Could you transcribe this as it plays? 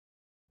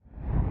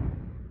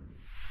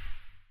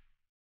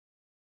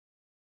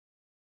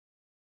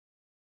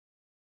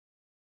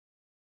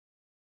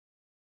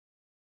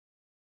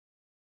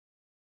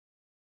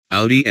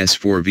Audi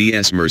S4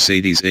 vs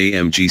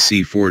Mercedes-AMG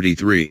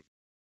C43.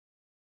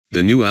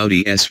 The new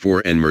Audi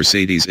S4 and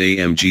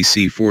Mercedes-AMG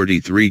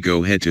C43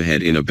 go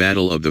head-to-head in a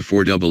battle of the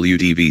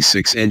 4WD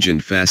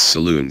V6-engined fast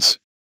saloons.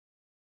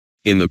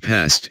 In the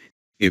past,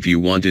 if you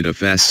wanted a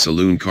fast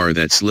saloon car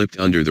that slipped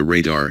under the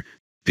radar,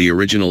 the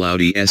original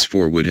Audi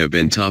S4 would have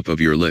been top of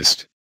your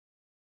list.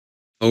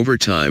 Over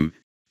time,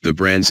 the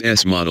brand's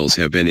S models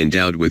have been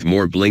endowed with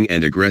more bling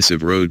and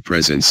aggressive road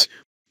presence,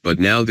 but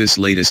now this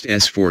latest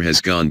S4 has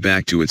gone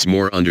back to its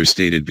more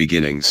understated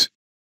beginnings.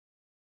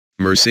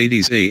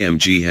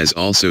 Mercedes-AMG has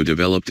also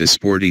developed a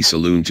sporty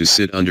saloon to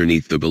sit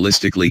underneath the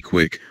ballistically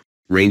quick,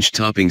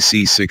 range-topping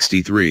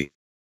C63.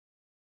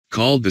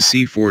 Called the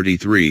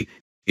C43,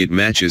 it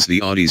matches the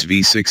Audi's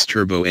V6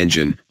 turbo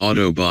engine,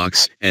 auto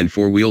box, and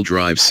four-wheel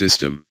drive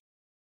system.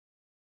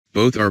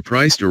 Both are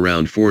priced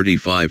around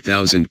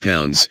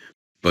 £45,000,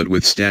 but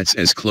with stats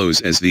as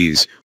close as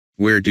these,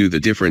 where do the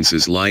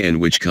differences lie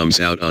and which comes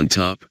out on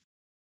top?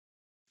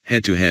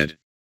 Head-to-head.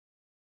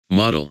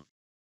 Model: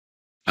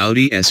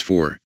 Audi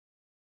S4.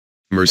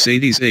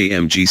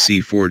 Mercedes-AMG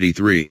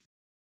C43.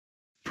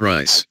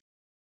 Price: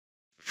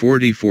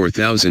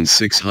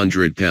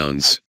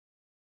 £44,600.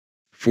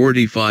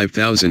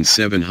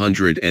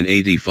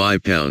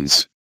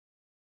 £45,785.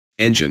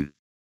 Engine: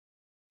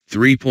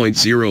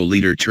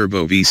 3.0-liter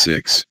turbo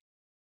V6.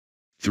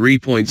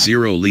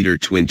 3.0-liter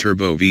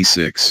twin-turbo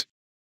V6.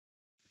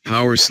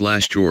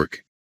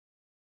 Power/torque: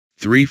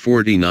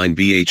 349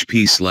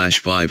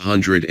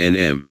 bhp/500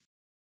 Nm.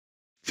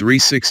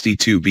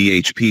 362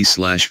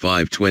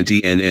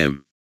 bhp/520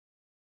 Nm.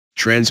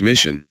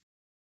 Transmission: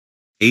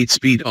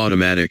 8-speed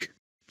automatic,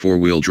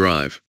 4-wheel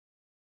drive.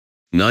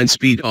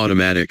 9-speed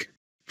automatic,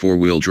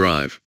 4-wheel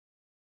drive.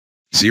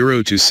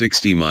 0 to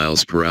 60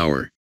 miles per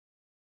hour.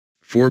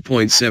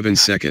 4.7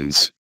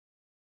 seconds.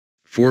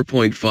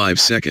 4.5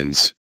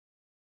 seconds.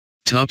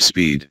 Top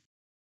speed: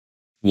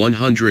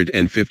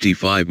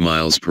 155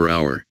 miles per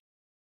hour.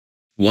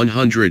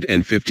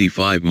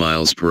 155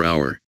 miles per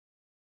hour.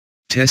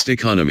 Test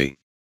economy: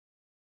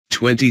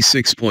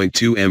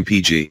 26.2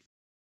 mpg.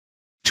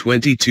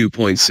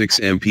 22.6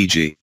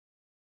 mpg.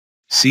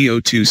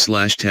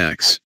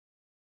 CO2/tax: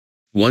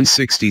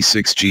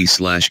 166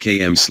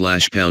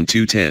 g/km/pound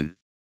 210.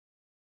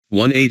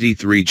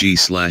 183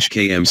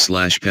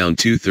 g/km/pound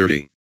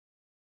 230.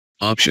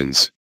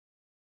 Options: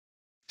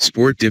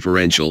 Sport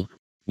differential,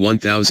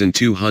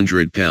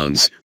 1,200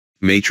 pounds,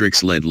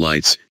 matrix LED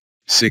lights,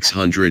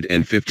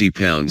 650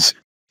 pounds,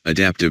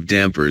 adaptive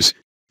dampers,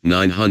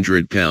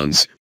 900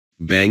 pounds,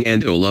 Bang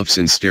 &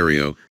 Olufsen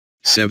stereo,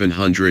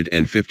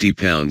 750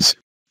 pounds,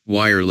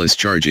 wireless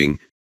charging,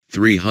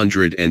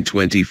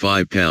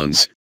 325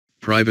 pounds,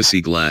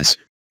 privacy glass,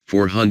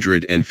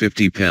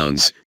 450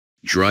 pounds,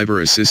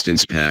 driver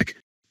assistance pack,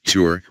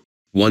 Tour,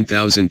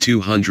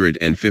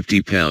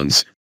 1,250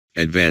 pounds,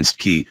 advanced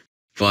key,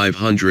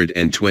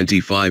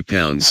 525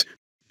 pounds,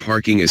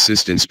 parking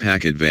assistance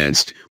pack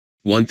advanced,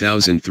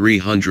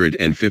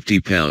 1,350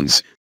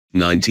 pounds,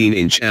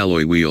 19-inch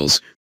alloy wheels,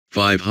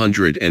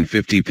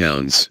 550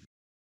 pounds.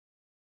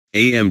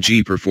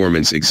 AMG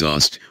performance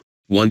exhaust,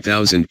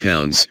 1,000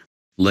 pounds,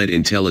 LED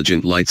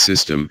intelligent light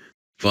system,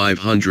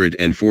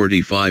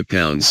 545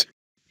 pounds,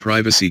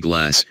 privacy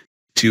glass,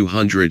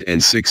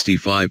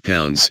 265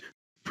 pounds,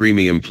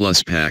 premium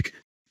plus pack,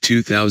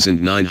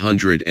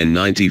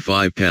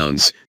 2,995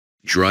 pounds,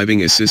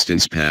 driving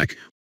assistance pack,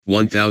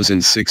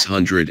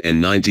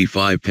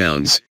 1,695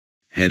 pounds,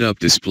 head-up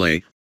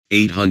display,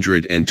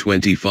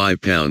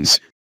 825 pounds,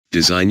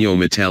 Designo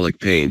metallic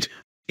paint,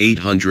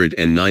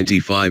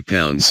 895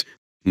 pounds,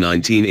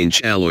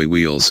 19-inch alloy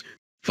wheels,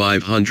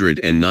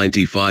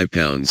 595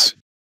 pounds.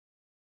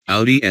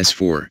 Audi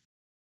S4.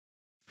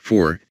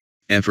 4.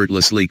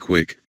 Effortlessly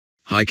quick,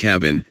 high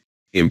cabin,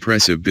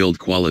 impressive build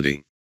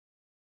quality.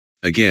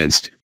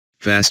 Against,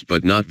 fast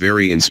but not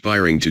very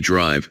inspiring to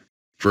drive,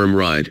 firm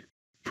ride,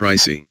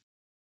 pricey.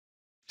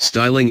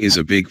 Styling is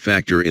a big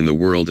factor in the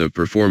world of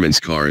performance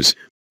cars,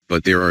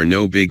 but there are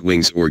no big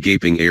wings or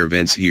gaping air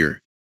vents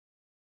here.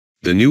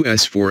 The new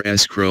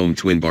S4's chrome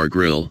twin-bar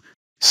grille,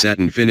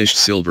 satin-finished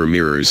silver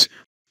mirrors,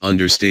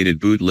 understated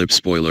boot lip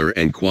spoiler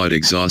and quad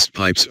exhaust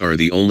pipes are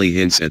the only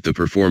hints at the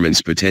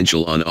performance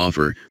potential on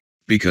offer,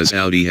 because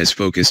Audi has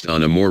focused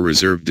on a more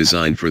reserved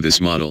design for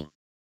this model.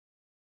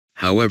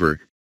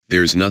 However,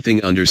 there's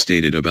nothing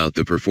understated about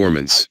the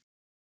performance.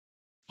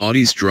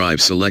 Audi's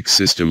Drive Select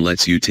system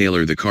lets you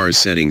tailor the car's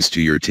settings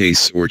to your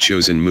tastes or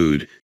chosen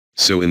mood,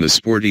 so in the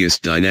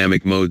sportiest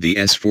dynamic mode the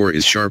S4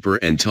 is sharper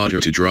and tauter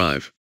to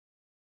drive.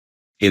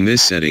 In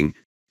this setting,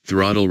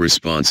 throttle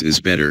response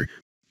is better,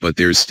 but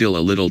there's still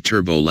a little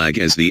turbo lag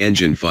as the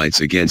engine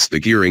fights against the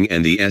gearing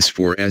and the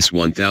S4's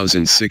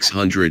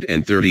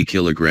 1,630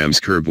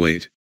 kg curb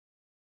weight.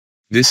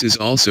 This is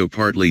also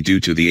partly due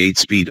to the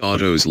 8-speed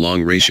auto's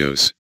long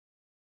ratios.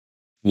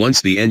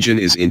 Once the engine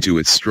is into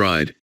its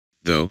stride,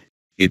 though,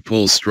 it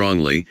pulls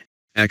strongly,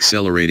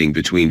 accelerating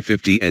between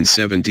 50 and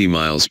 70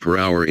 miles per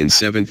hour in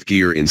 7th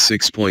gear in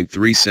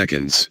 6.3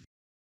 seconds.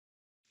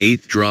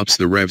 8th drops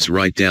the revs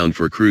right down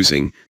for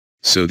cruising,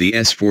 so the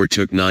S4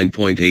 took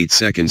 9.8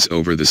 seconds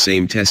over the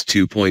same test,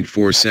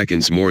 2.4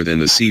 seconds more than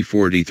the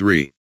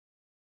C43.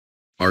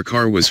 Our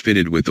car was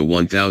fitted with the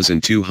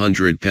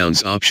 1,200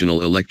 pounds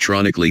optional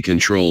electronically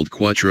controlled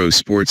Quattro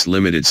Sports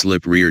limited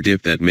slip rear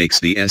diff that makes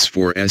the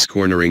S4's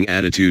cornering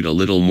attitude a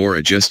little more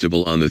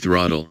adjustable on the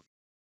throttle.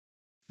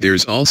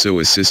 There's also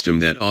a system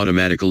that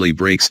automatically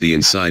brakes the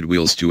inside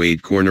wheels to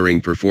aid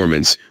cornering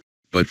performance,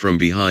 but from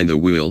behind the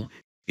wheel,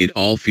 it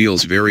all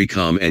feels very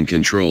calm and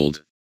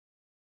controlled.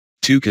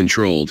 Too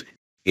controlled,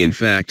 in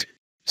fact,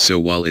 so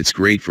while it's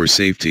great for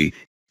safety,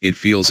 it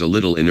feels a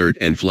little inert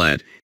and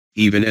flat,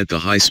 even at the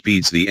high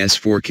speeds the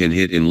S4 can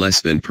hit in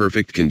less than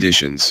perfect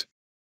conditions.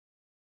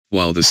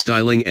 While the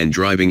styling and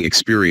driving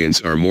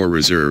experience are more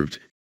reserved,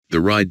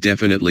 the ride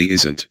definitely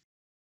isn't.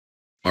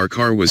 Our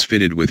car was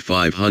fitted with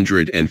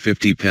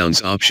 550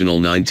 pounds optional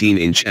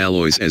 19-inch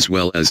alloys as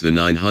well as the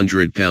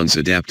 900 pounds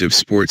adaptive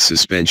sports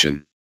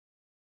suspension.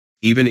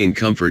 Even in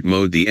comfort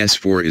mode the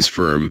S4 is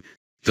firm,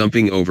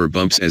 thumping over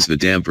bumps as the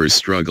dampers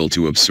struggle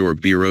to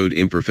absorb B-road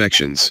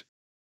imperfections.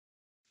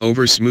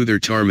 Over smoother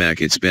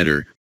tarmac it's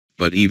better,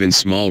 but even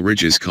small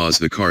ridges cause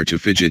the car to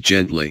fidget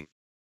gently.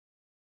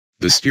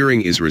 The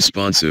steering is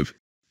responsive,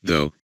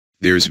 though,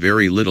 there's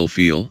very little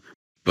feel,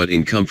 but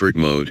in comfort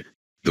mode,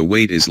 the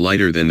weight is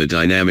lighter than the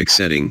dynamic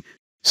setting,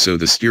 so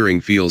the steering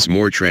feels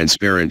more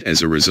transparent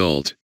as a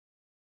result.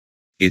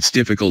 It's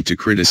difficult to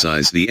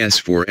criticize the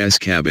S4's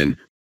cabin,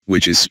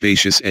 which is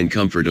spacious and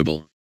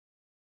comfortable.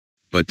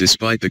 But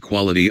despite the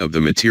quality of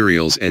the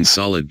materials and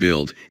solid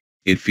build,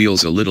 it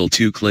feels a little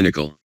too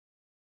clinical.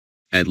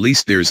 At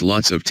least there's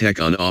lots of tech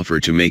on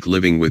offer to make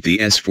living with the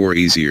S4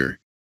 easier.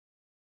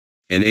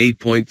 An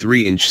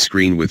 8.3-inch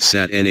screen with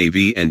SAT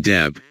NAV and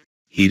DAB,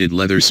 heated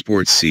leather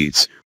sports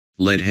seats,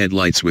 LED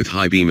headlights with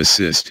high beam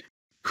assist,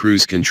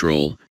 cruise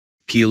control,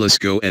 keyless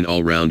go and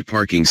all-round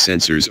parking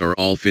sensors are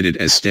all fitted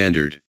as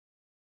standard.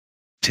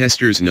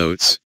 Testers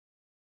notes.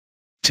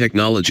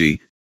 Technology,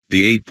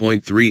 the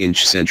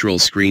 8.3-inch central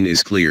screen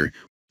is clear,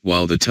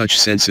 while the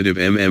touch-sensitive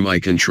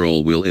MMI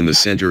control wheel in the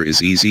center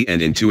is easy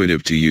and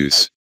intuitive to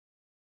use.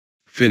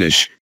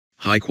 Finish,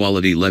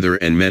 high-quality leather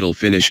and metal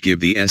finish give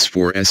the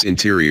S4's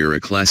interior a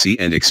classy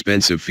and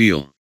expensive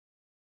feel.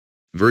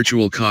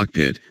 Virtual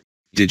cockpit,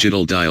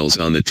 digital dials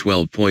on the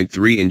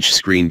 12.3-inch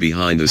screen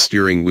behind the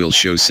steering wheel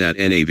show SAT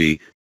NAV,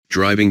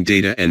 driving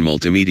data and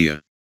multimedia.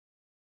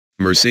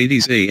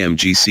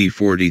 Mercedes-AMG C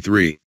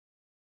 43.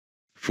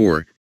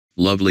 4.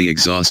 Lovely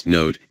exhaust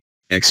note,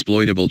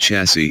 exploitable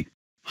chassis,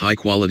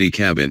 high-quality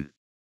cabin.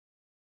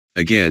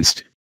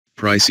 Against,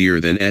 pricier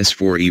than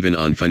S4 even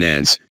on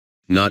finance,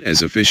 not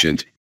as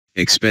efficient,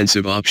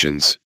 expensive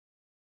options.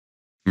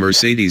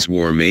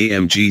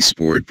 Mercedes-AMG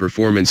Sport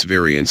Performance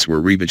variants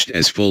were rebadged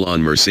as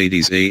full-on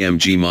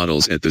Mercedes-AMG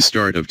models at the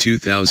start of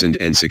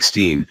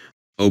 2016,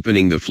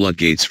 opening the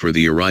floodgates for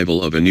the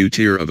arrival of a new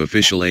tier of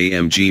official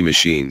AMG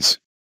machines.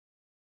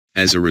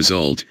 As a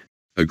result,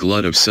 a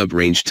glut of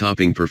sub-range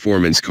topping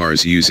performance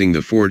cars using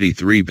the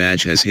 43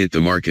 badge has hit the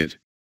market.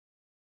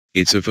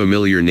 It's a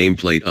familiar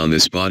nameplate on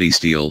this body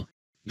steel,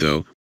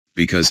 though,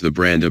 because the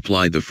brand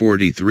applied the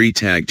 43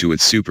 tag to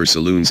its super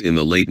saloons in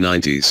the late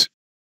 90s.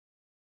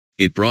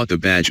 It brought the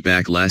badge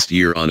back last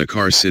year on a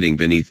car sitting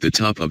beneath the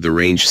top of the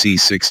range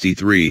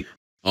C63,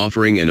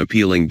 offering an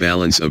appealing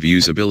balance of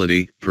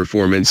usability,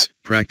 performance,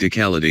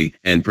 practicality,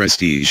 and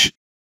prestige.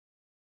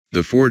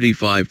 The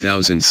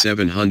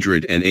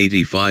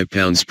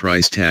 £45,785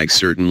 price tag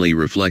certainly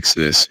reflects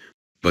this,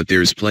 but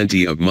there's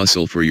plenty of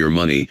muscle for your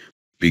money,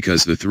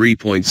 because the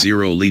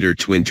 3.0-liter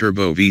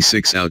twin-turbo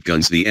V6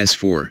 outguns the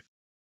S4.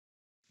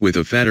 With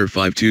a fatter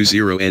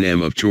 520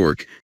 Nm of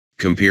torque,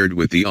 compared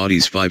with the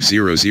Audi's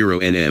 500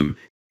 Nm,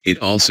 it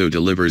also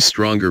delivers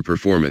stronger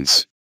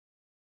performance.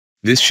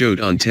 This showed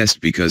on test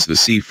because the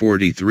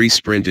C43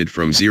 sprinted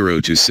from 0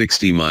 to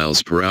 60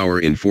 miles per hour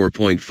in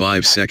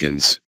 4.5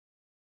 seconds.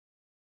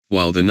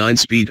 While the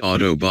 9-speed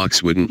auto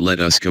box wouldn't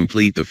let us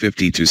complete the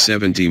 50 to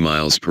 70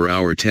 miles per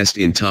hour test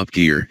in top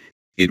gear,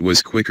 it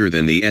was quicker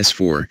than the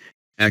S4,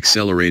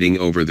 accelerating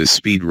over the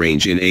speed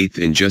range in 8th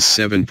in just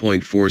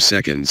 7.4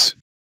 seconds.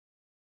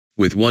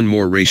 With one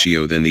more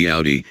ratio than the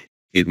Audi,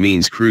 it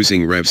means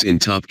cruising revs in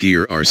top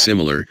gear are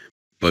similar,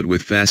 but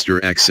with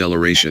faster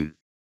acceleration.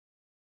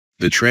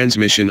 The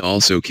transmission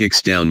also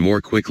kicks down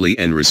more quickly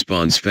and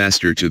responds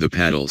faster to the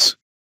paddles.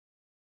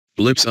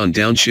 Blips on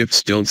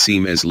downshifts don't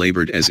seem as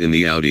labored as in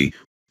the Audi,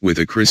 with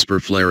a crisper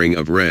flaring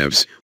of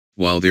revs,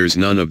 while there's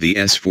none of the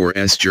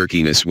S4's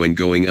jerkiness when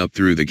going up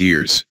through the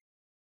gears.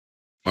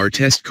 Our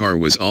test car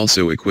was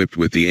also equipped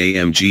with the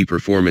AMG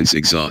Performance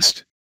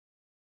exhaust.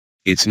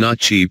 It's not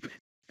cheap,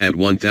 at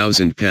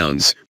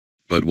 £1,000,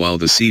 but while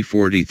the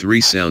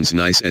C43 sounds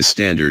nice as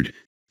standard,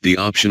 the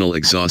optional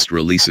exhaust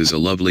releases a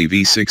lovely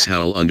V6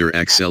 howl under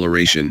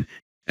acceleration,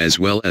 as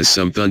well as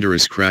some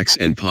thunderous cracks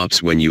and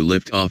pops when you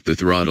lift off the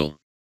throttle.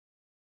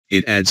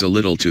 It adds a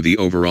little to the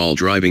overall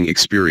driving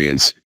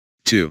experience,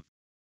 too.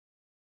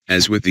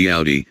 As with the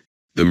Audi,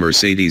 the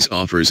Mercedes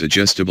offers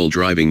adjustable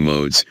driving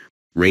modes,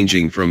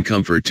 ranging from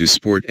Comfort to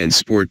Sport and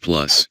Sport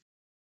Plus.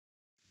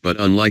 But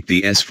unlike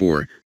the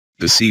S4,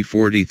 The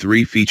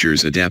C43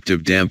 features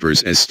adaptive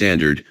dampers as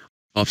standard,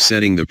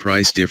 offsetting the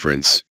price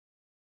difference.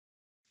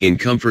 In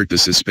comfort, the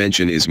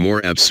suspension is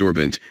more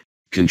absorbent,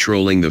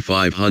 controlling the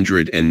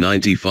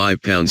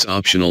 595 pounds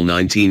optional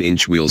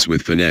 19-inch wheels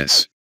with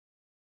finesse.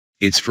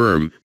 It's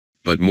firm,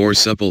 but more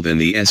supple than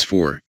the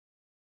S4.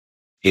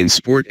 In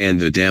sport, and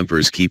the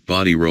dampers keep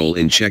body roll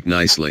in check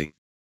nicely.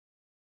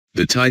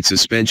 The tight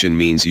suspension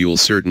means you'll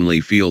certainly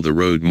feel the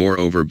road more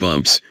over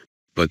bumps,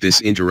 but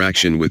this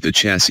interaction with the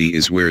chassis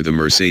is where the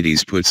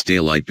Mercedes puts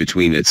daylight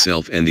between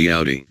itself and the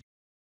Audi.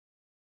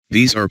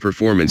 These are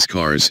performance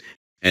cars,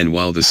 and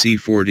while the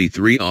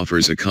C43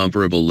 offers a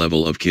comparable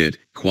level of kit,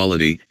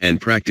 quality,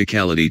 and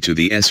practicality to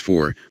the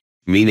S4,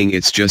 meaning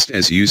it's just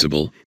as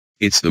usable,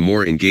 it's the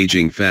more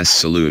engaging fast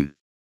saloon.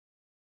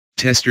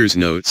 Testers'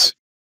 notes.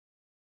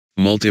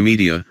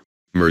 Multimedia: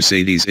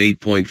 Mercedes'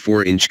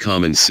 8.4-inch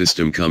Commons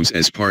system comes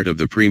as part of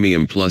the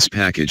Premium Plus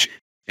package,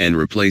 and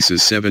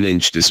replaces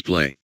 7-inch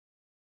display.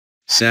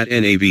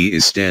 Sat-nav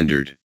is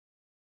standard.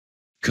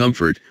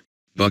 Comfort: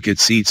 bucket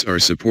seats are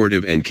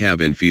supportive and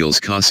cabin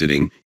feels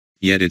cosseting,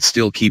 yet it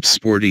still keeps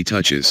sporty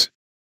touches.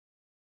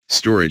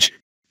 Storage: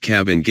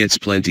 cabin gets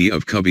plenty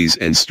of cubbies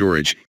and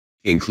storage,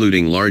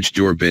 including large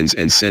door bins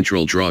and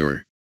central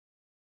drawer.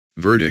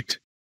 Verdict: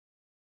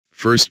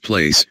 first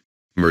place,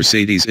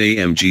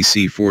 Mercedes-AMG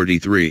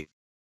C43.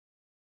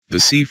 The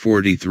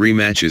C43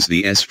 matches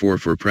the S4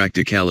 for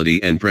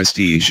practicality and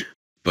prestige,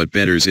 but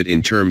betters it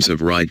in terms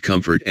of ride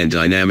comfort and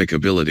dynamic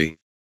ability.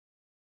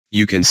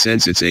 You can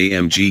sense its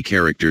AMG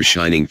character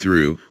shining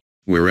through,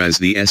 whereas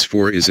the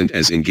S4 isn't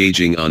as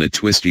engaging on a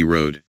twisty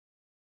road.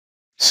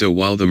 So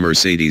while the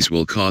Mercedes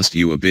will cost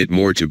you a bit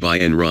more to buy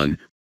and run,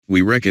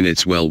 we reckon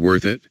it's well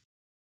worth it.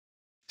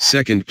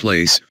 Second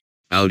place,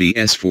 Audi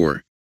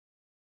S4.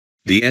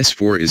 The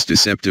S4 is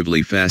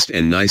deceptively fast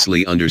and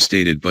nicely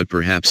understated, but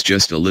perhaps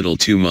just a little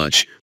too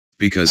much,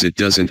 because it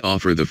doesn't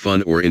offer the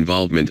fun or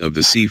involvement of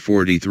the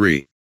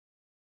C43.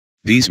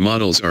 These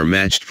models are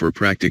matched for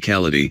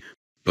practicality,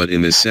 but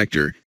in this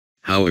sector,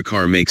 how a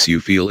car makes you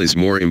feel is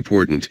more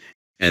important,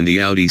 and the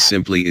Audi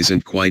simply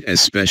isn't quite as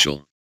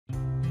special.